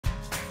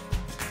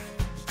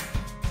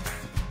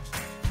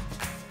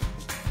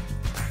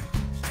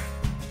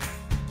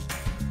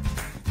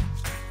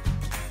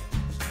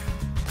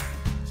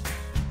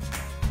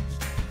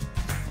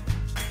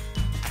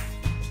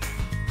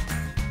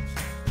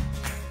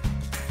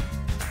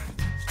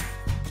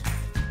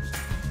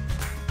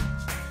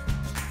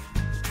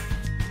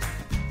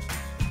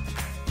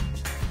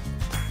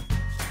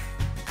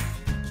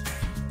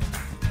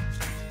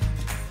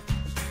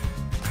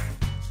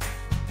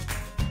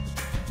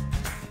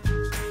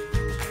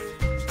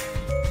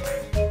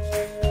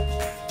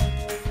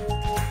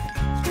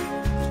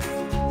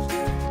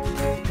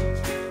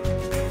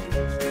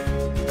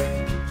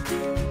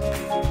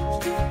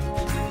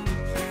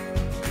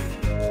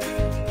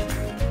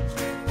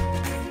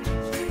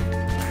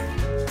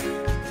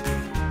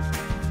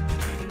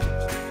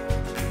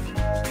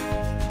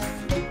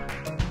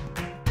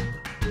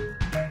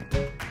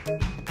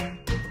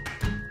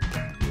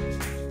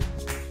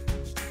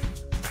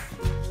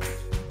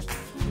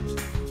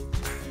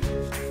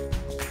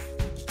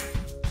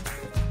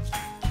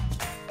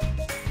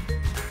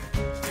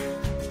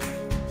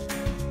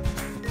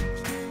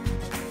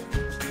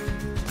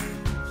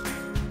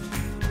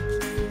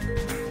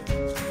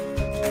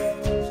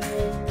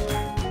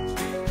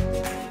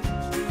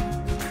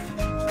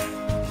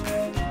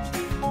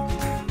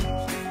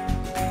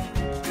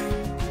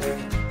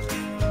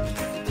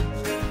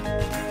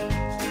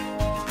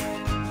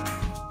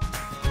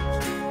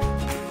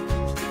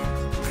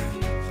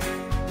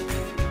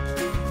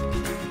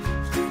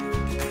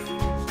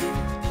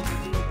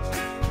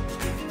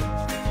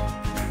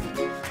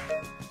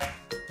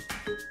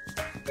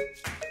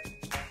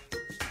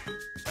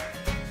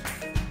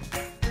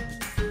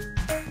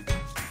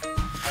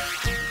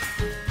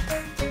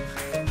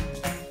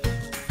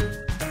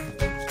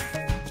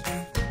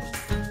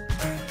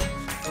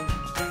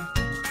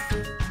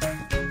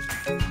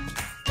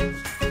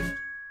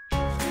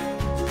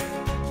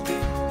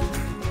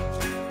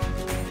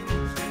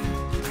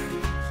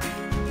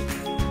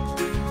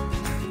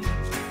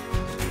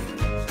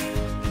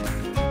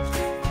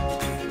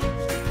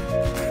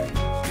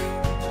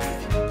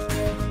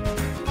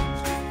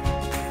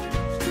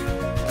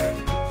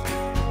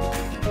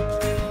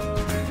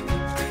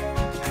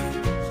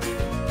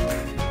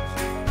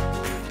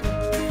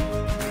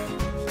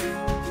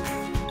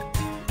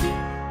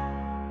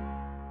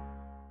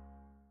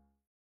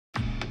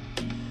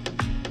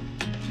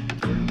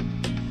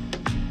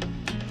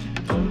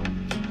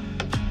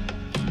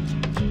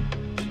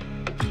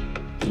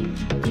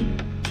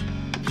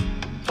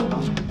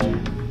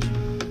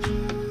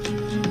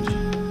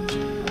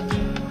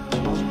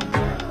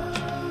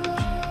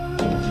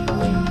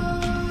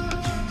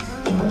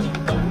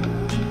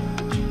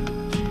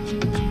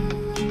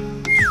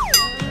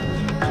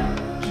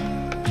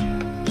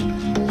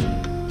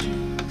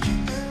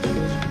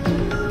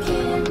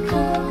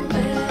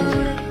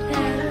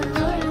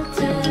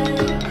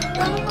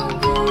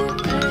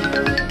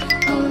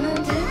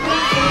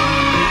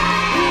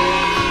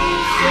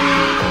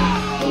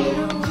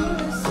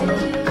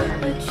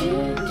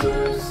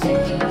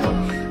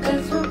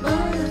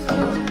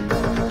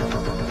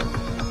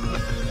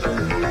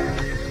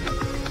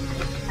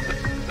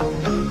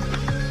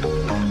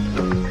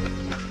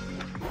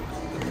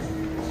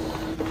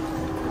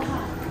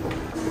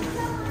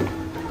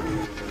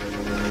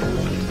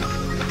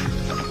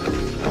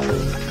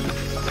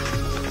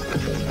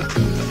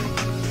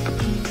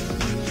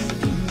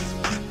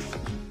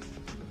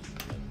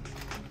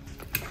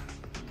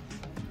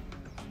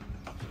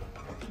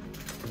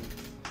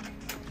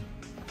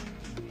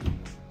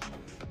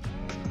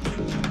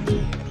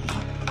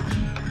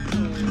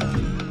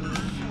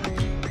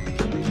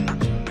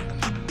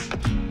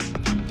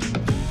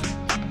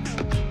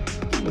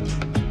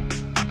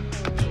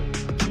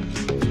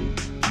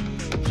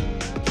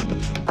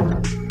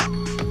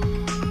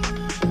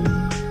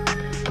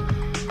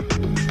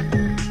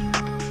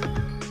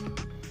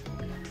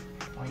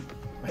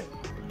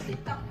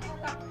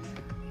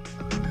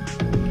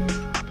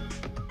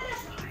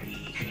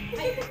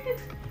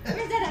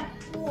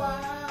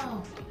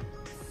Wow!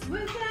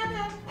 Where's that?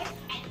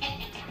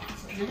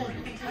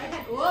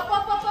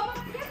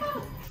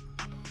 Careful!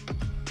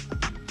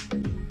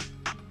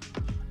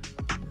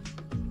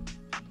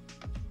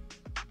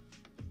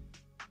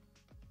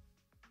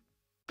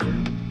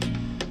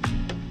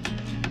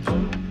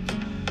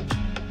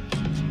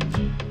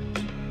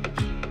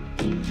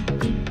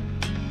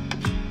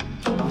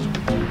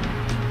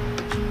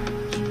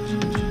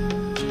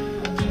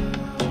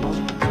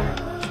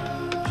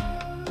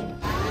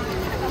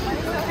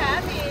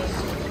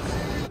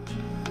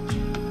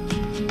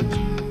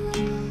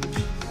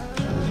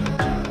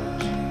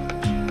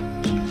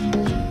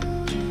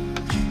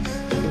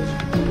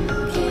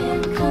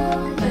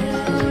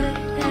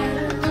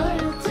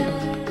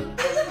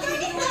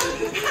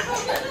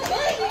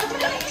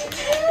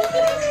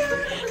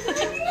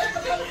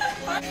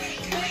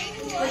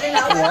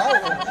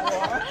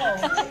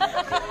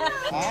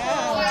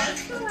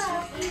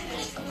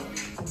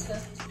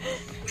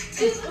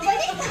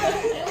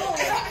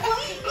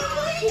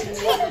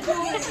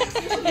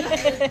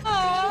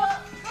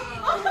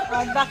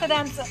 Back to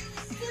dance.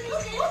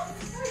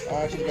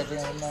 She's getting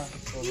on now.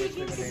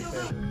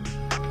 Overstimulated.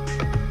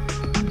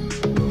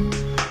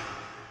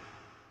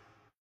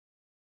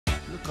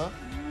 Look up.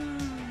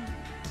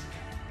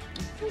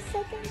 It's the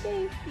second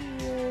day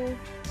here.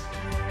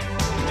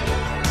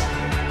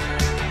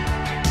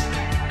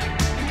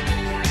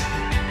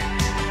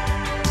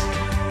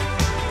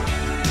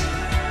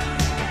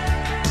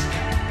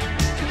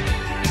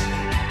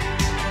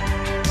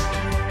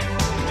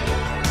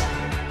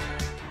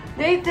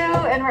 Day 2,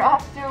 and we're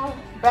off to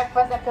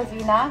breakfast at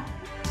Casina.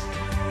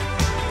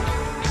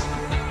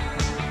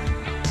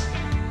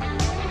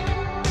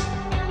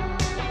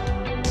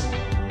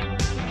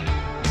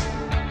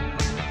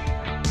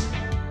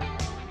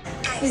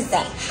 Who's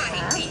that?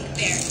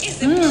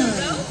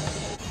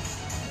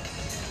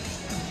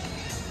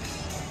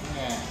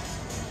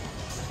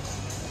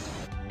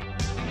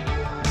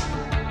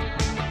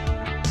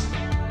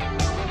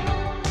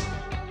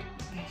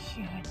 Brush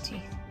your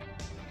teeth.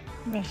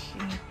 Brush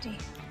your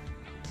teeth.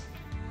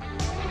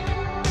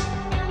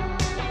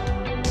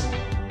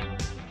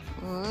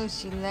 Oh,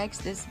 she likes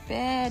this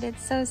bed.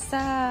 It's so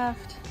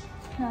soft.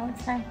 Now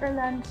it's time for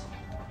lunch.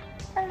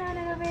 Hello,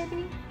 little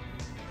baby.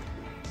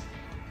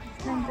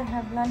 It's time to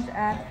have lunch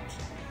at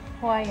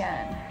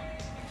Hawaiian.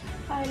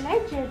 I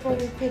like your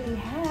little pretty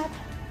hat.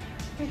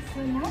 It's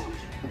so nice.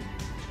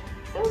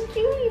 So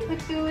cute,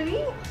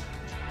 Patootie.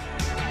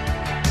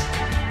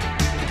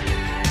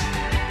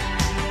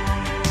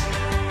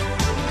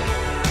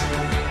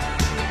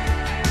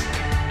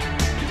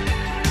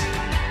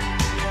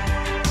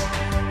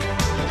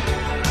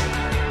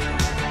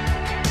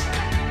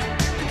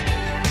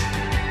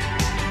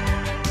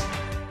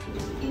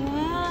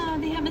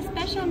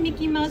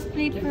 Mickey Mouse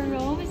plate for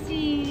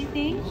Rosie.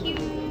 Thank you.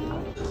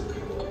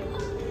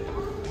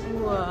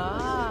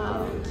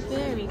 Wow.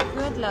 Very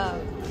good,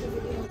 love.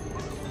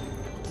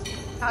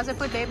 How's the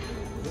food, babe?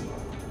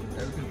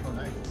 Everything's so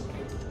nice.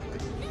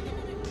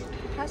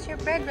 How's your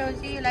bread,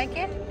 Rosie? You like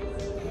it?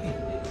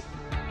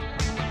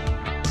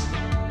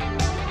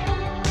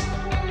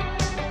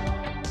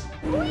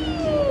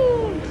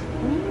 Whee!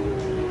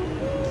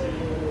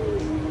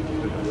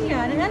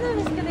 Yeah, another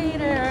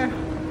escalator.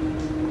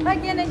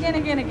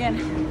 Again.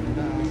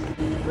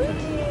 Whee!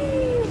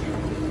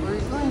 Where are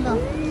you going now?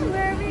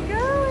 Where are we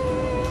going?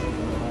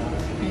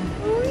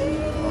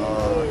 Whee!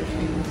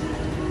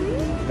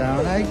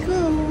 Down I go.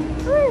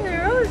 Where's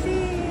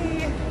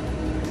Rosie?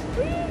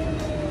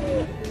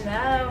 Whee!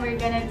 Now we're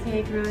gonna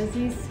take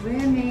Rosie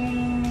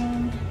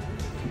swimming.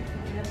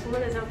 The pool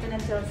is open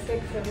until 6,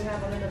 so we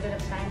have a little bit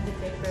of time to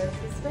take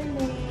Rosie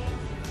swimming.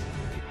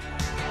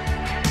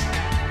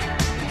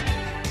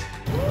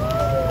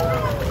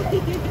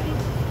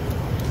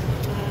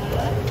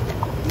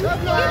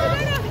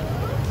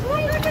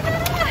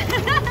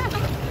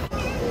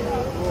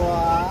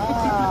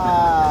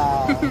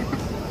 Wow!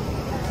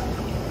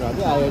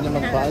 Grabe, ayaw niya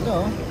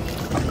magpaano.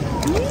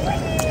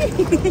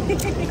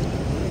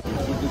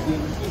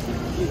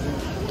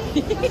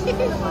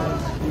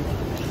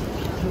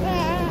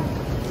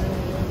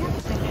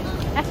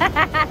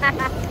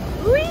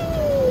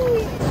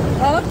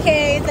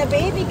 Okay, the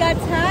baby got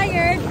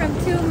tired from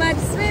too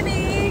much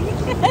swimming.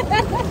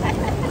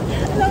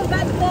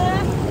 Lobat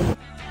na.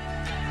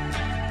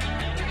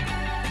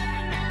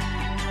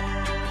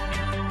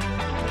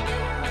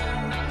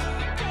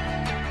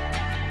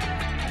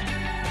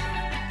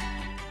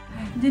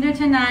 Dinner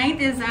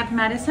tonight is at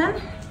Madison.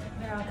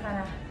 We're all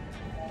kind of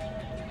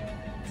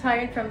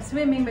tired from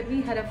swimming, but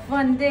we had a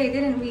fun day,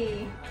 didn't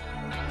we?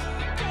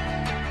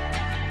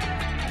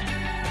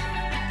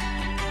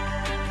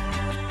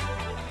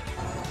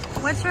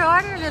 What's your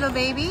order, little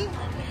baby?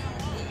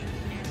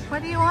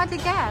 What do you want to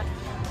get?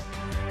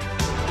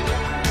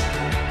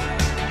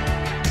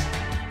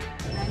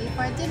 Ready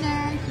for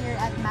dinner here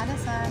at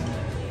Madison.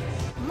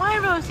 My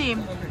Rosie.